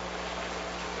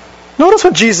 Notice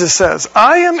what Jesus says.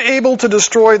 I am able to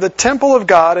destroy the temple of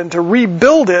God and to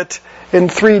rebuild it in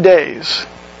 3 days.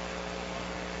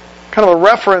 Kind of a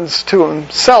reference to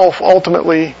himself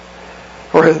ultimately,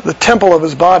 or the temple of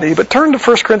his body. But turn to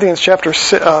 1 Corinthians chapter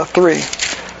 3.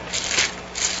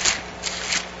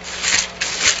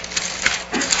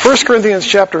 1 Corinthians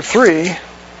chapter 3.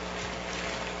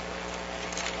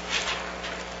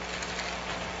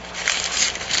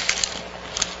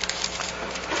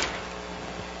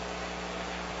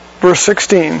 Verse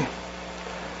 16.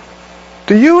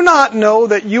 Do you not know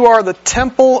that you are the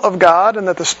temple of God and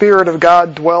that the Spirit of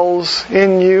God dwells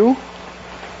in you?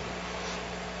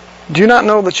 Do you not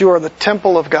know that you are the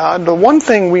temple of God? The one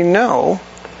thing we know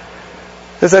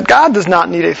is that God does not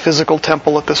need a physical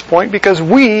temple at this point because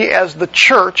we, as the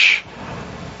church,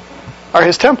 are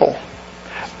His temple.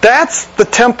 That's the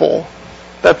temple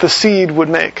that the seed would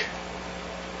make.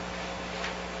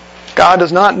 God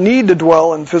does not need to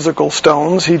dwell in physical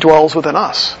stones. He dwells within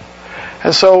us.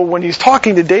 And so when he's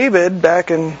talking to David back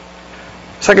in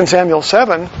 2 Samuel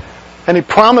 7, and he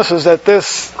promises that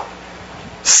this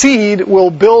seed will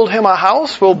build him a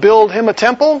house, will build him a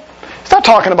temple, he's not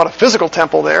talking about a physical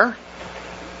temple there.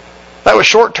 That was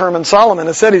short term in Solomon.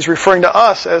 Instead, he's referring to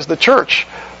us as the church.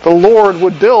 The Lord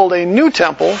would build a new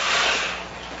temple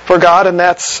for God, and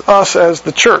that's us as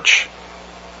the church.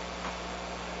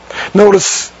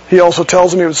 Notice he also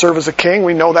tells him he would serve as a king.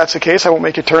 We know that's the case. I won't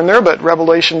make you turn there, but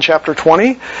Revelation chapter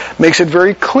 20 makes it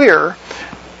very clear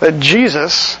that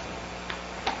Jesus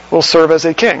will serve as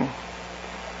a king.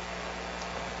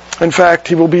 In fact,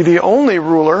 he will be the only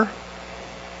ruler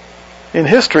in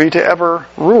history to ever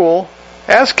rule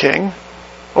as king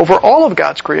over all of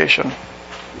God's creation.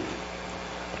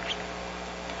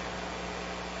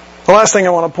 The last thing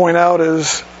I want to point out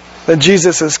is that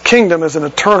Jesus' kingdom is an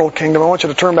eternal kingdom. I want you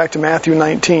to turn back to Matthew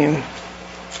 19.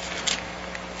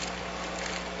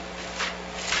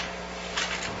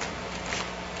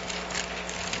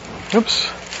 Oops.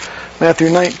 Matthew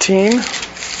 19.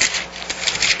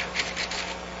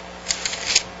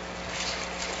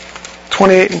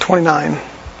 (28 and 29).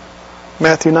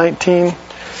 Matthew 19,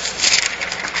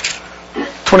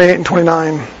 28 and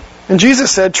 29. And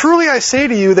Jesus said, truly I say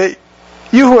to you that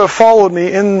you who have followed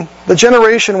me, in the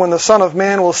generation when the Son of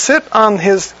Man will sit on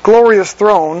his glorious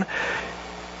throne,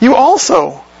 you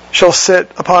also shall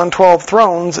sit upon 12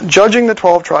 thrones, judging the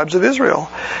 12 tribes of Israel.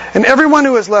 And everyone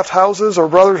who has left houses, or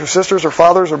brothers, or sisters, or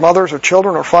fathers, or mothers, or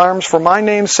children, or farms, for my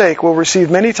name's sake, will receive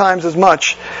many times as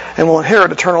much, and will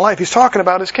inherit eternal life. He's talking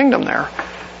about his kingdom there.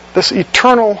 This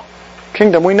eternal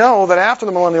kingdom. We know that after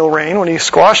the millennial reign, when he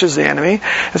squashes the enemy,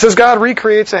 it says God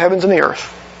recreates the heavens and the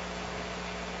earth.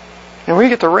 And we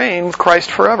get to reign with Christ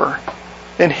forever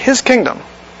in His kingdom.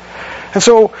 And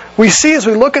so we see as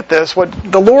we look at this, what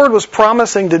the Lord was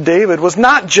promising to David was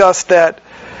not just that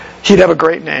he'd have a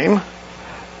great name,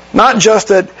 not just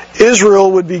that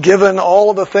Israel would be given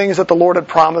all of the things that the Lord had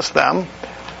promised them,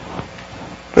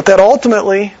 but that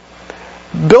ultimately,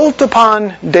 built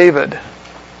upon David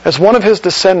as one of his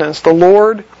descendants, the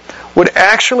Lord would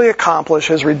actually accomplish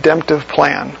His redemptive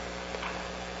plan.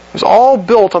 It was all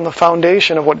built on the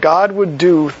foundation of what God would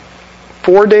do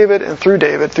for David and through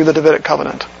David through the Davidic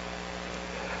covenant.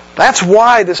 That's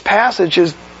why this passage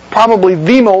is probably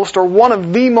the most, or one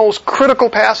of the most critical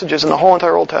passages in the whole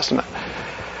entire Old Testament.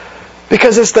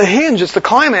 Because it's the hinge, it's the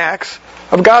climax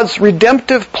of God's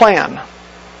redemptive plan.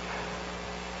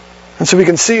 And so we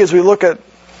can see as we look at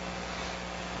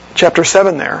chapter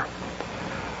 7 there,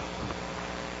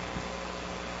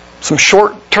 some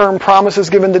short-term promises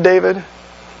given to David.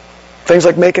 Things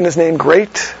like making his name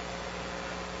great,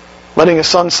 letting his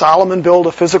son Solomon build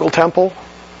a physical temple.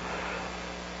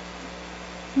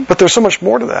 But there's so much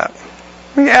more to that.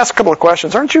 Let me ask a couple of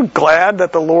questions. Aren't you glad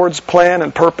that the Lord's plan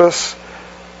and purpose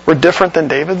were different than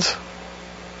David's?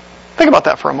 Think about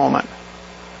that for a moment.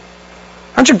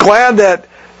 Aren't you glad that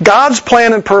God's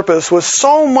plan and purpose was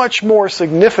so much more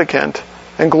significant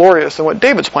and glorious than what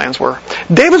David's plans were?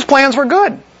 David's plans were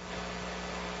good.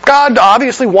 God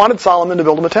obviously wanted Solomon to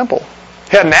build him a temple.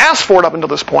 He hadn't asked for it up until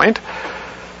this point.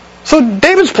 So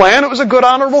David's plan, it was a good,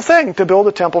 honorable thing to build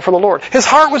a temple for the Lord. His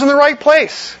heart was in the right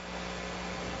place.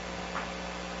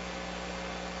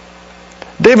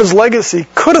 David's legacy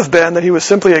could have been that he was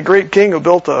simply a great king who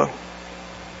built a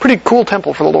pretty cool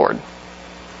temple for the Lord.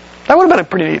 That would have been a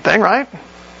pretty neat thing, right?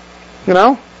 You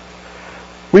know?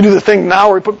 We do the thing now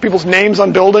where we put people's names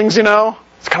on buildings, you know?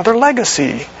 It's kind of their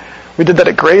legacy. We did that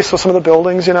at Grace with some of the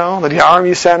buildings, you know? The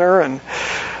Army Center and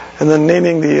then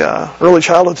naming the Early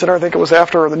Childhood Center, I think it was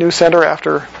after, or the new center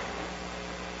after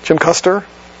Jim Custer.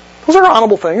 Those are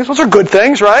honorable things. Those are good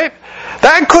things, right?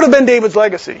 That could have been David's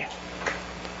legacy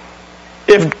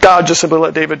if God just simply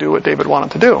let David do what David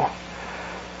wanted to do.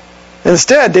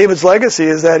 Instead, David's legacy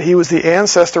is that he was the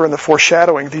ancestor and the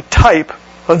foreshadowing, the type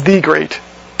of the great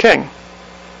king.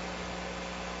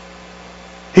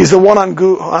 He's the one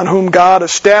on whom God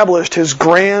established his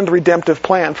grand redemptive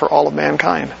plan for all of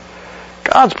mankind.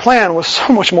 God's plan was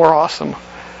so much more awesome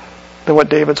than what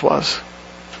David's was.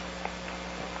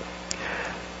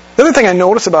 The other thing I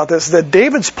notice about this is that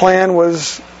David's plan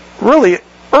was really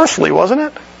earthly, wasn't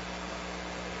it?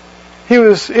 He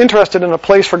was interested in a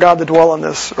place for God to dwell on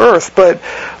this earth, but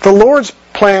the Lord's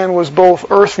plan was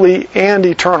both earthly and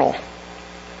eternal.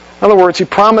 In other words, he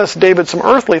promised David some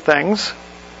earthly things,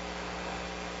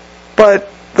 but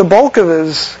the bulk of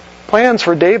his plans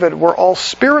for David were all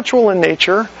spiritual in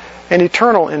nature and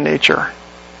eternal in nature.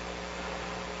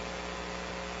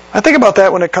 I think about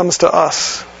that when it comes to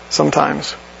us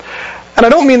sometimes. And I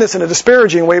don't mean this in a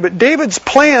disparaging way, but David's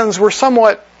plans were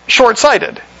somewhat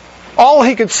short-sighted. All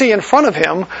he could see in front of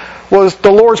him was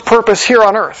the Lord's purpose here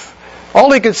on earth.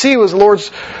 All he could see was the Lord's,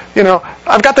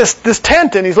 I've got this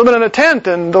tent, and he's living in a tent,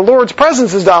 and the Lord's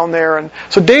presence is down there. And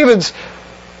so David's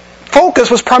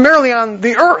focus was primarily on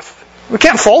the earth. We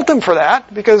can't fault him for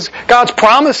that, because God's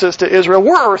promises to Israel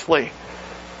were earthly.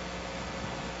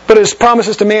 But his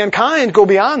promises to mankind go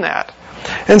beyond that.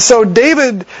 And so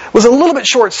David was a little bit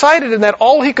short-sighted in that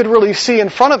all he could really see in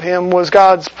front of him was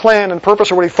God's plan and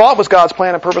purpose, or what he thought was God's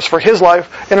plan and purpose for his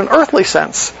life in an earthly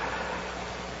sense.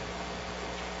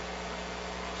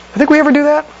 I think we ever do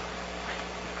that?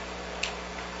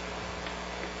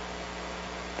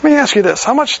 Let me ask you this.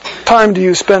 How much time do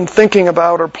you spend thinking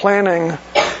about or planning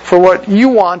for what you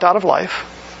want out of life?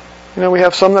 We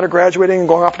have some that are graduating and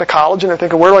going off to college, and they're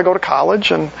thinking, where do I go to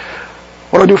college? And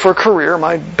what do I do for a career?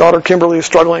 My daughter Kimberly is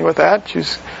struggling with that.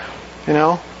 She's,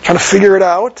 trying to figure it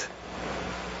out.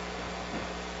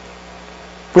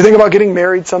 We think about getting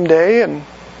married someday and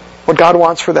what God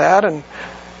wants for that, and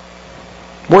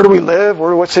where do we live?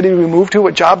 What city do we move to?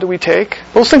 What job do we take?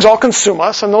 Those things all consume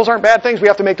us, and those aren't bad things. We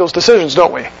have to make those decisions,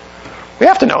 don't we? We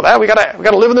have to know that. We got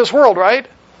to live in this world, right?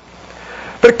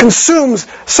 But it consumes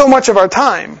so much of our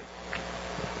time.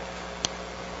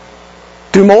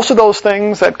 Do most of those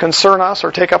things that concern us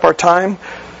or take up our time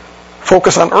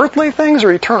focus on earthly things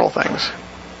or eternal things?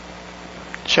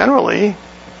 Generally,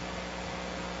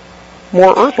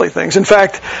 more earthly things. In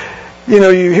fact, you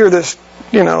hear this,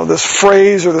 this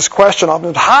phrase or this question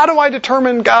often, how do I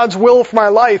determine God's will for my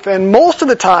life? And most of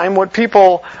the time, what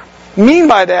people mean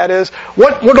by that is,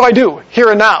 what do I do here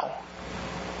and now?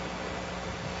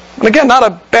 And again, not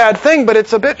a bad thing, but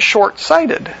it's a bit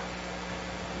short-sighted.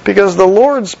 Because the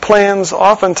Lord's plans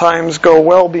oftentimes go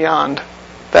well beyond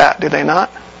that, do they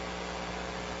not?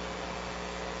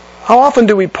 How often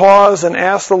do we pause and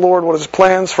ask the Lord what His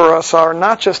plans for us are,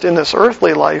 not just in this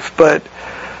earthly life, but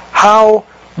how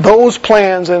those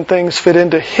plans and things fit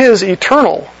into His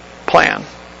eternal plan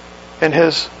and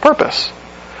His purpose?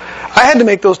 I had to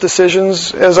make those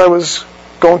decisions as I was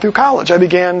going through college. I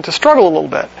began to struggle a little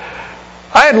bit.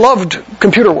 I had loved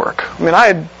computer work. I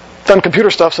had done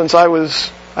computer stuff since I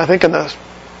was, I think, in the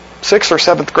 6th or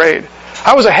 7th grade.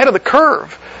 I was ahead of the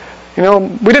curve We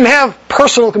didn't have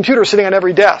personal computers sitting on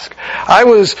every desk. I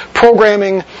was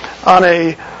programming on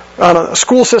a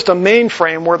school system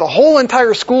mainframe where the whole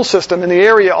entire school system in the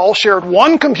area all shared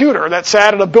one computer that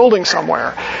sat at a building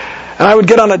somewhere. And I would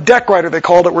get on a deck writer, they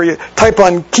called it, where you type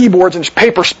on keyboards and just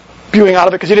paper spewing out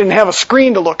of it because you didn't have a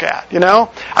screen to look at,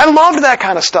 I loved that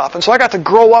kind of stuff. And so I got to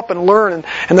grow up and learn.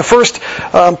 And the first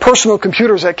personal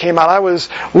computers that came out, I was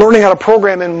learning how to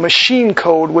program in machine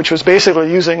code, which was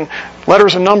basically using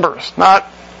letters and numbers, not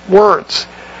words.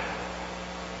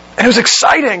 And it was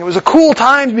exciting. It was a cool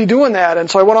time to be doing that. And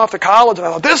so I went off to college and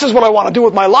I thought, this is what I want to do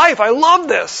with my life. I love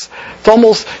this. It's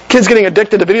almost kids getting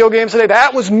addicted to video games today.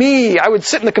 That was me. I would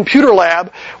sit in the computer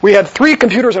lab. We had 3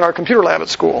 computers in our computer lab at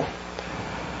school.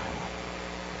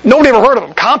 Nobody ever heard of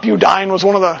them. CompuDyne was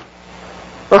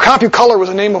or CompuColor was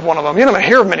the name of one of them. You don't even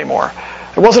hear of them anymore.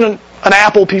 It wasn't an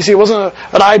Apple PC. It wasn't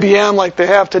an IBM like they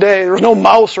have today. There was no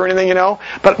mouse or anything,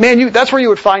 But man, that's where you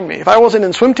would find me. If I wasn't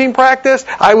in swim team practice,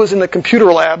 I was in the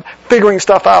computer lab figuring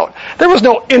stuff out. There was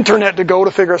no internet to go to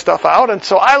figure stuff out, and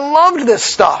so I loved this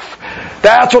stuff.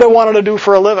 That's what I wanted to do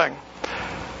for a living.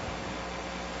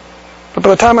 But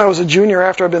by the time I was a junior,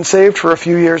 after I'd been saved for a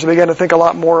few years, I began to think a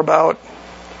lot more about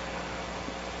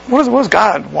what does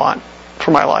God want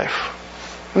for my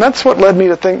life? And that's what led me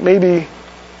to think maybe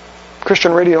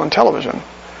Christian radio and television.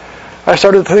 I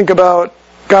started to think about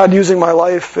God using my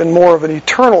life in more of an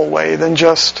eternal way than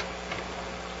just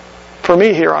for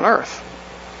me here on earth.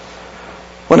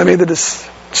 When I made the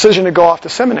decision to go off to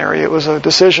seminary, it was a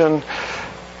decision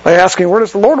by asking, where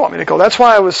does the Lord want me to go? That's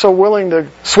why I was so willing to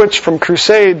switch from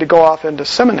crusade to go off into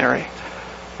seminary.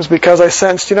 It was because I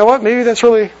sensed, maybe that's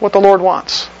really what the Lord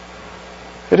wants.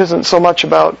 It isn't so much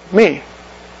about me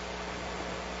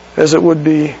as it would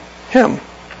be Him.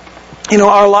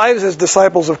 Our lives as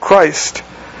disciples of Christ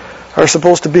are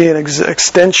supposed to be an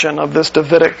extension of this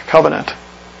Davidic covenant.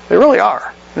 They really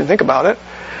are, when you think about it.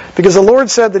 Because the Lord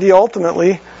said that He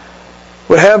ultimately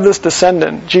would have this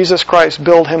descendant, Jesus Christ,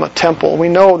 build Him a temple. We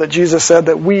know that Jesus said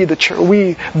that we,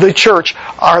 the church,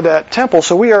 are that temple.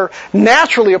 So we are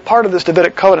naturally a part of this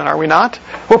Davidic covenant, are we not?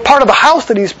 We're part of the house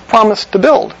that He's promised to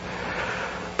build.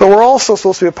 But we're also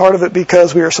supposed to be a part of it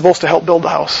because we are supposed to help build the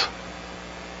house.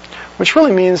 Which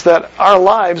really means that our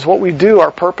lives, what we do,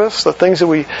 our purpose, the things that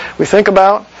we think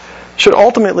about, should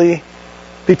ultimately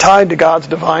be tied to God's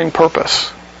divine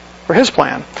purpose, or His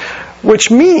plan.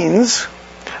 Which means,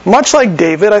 much like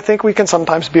David, I think we can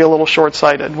sometimes be a little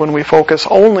short-sighted when we focus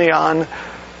only on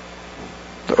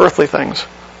the earthly things,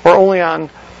 or only on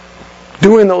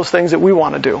doing those things that we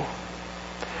want to do.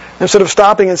 Instead of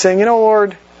stopping and saying,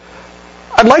 Lord,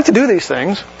 I'd like to do these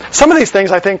things. Some of these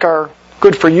things I think are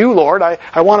good for you, Lord.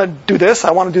 I want to do this,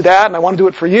 I want to do that, and I want to do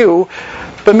it for you.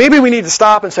 But maybe we need to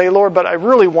stop and say, Lord, but I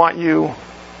really want you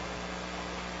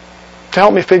to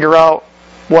help me figure out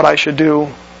what I should do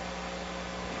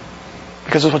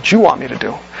because it's what you want me to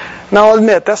do. Now, I'll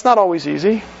admit, that's not always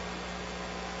easy.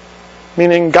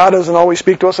 Meaning, God doesn't always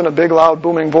speak to us in a big, loud,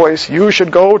 booming voice. You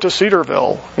should go to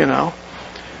Cedarville,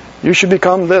 You should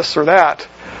become this or that.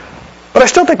 But I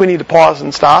still think we need to pause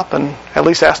and stop and at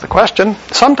least ask the question.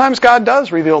 Sometimes God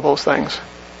does reveal those things.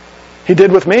 He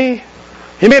did with me.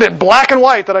 He made it black and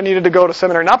white that I needed to go to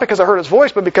seminary, not because I heard His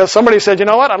voice, but because somebody said,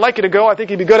 I'd like you to go. I think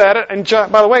you'd be good at it. And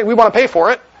by the way, we want to pay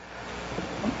for it.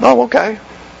 Oh, okay.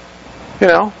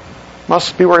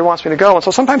 Must be where He wants me to go. And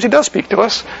so sometimes He does speak to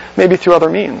us, maybe through other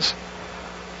means.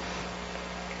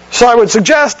 So I would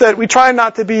suggest that we try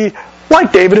not to be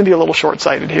like David and be a little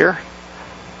short-sighted here.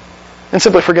 And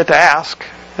simply forget to ask.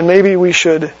 And maybe we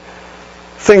should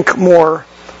think more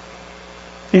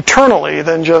eternally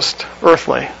than just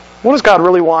earthly. What does God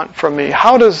really want from me?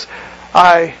 How do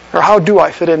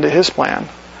I fit into His plan?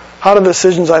 How do the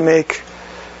decisions I make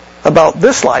about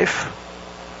this life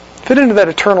fit into that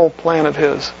eternal plan of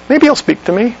His? Maybe He'll speak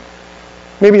to me.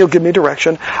 Maybe He'll give me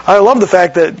direction. I love the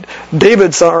fact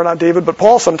that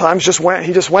Paul sometimes just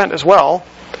went as well.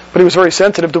 But he was very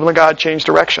sensitive to when God changed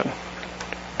direction.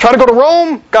 Try to go to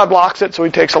Rome, God blocks it, so he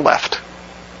takes a left.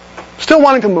 Still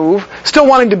wanting to move, still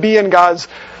wanting to be in God's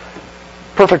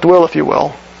perfect will, if you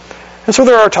will. And so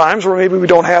there are times where maybe we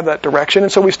don't have that direction,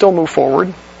 and so we still move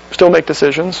forward, still make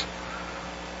decisions.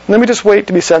 And then we just wait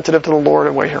to be sensitive to the Lord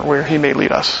and where He may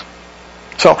lead us.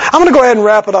 So I'm going to go ahead and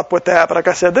wrap it up with that, but like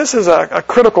I said, this is a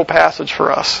critical passage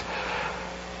for us.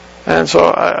 And so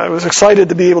I was excited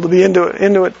to be able to be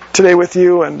into it today with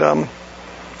you, and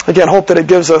again, hope that it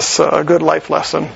gives us a good life lesson.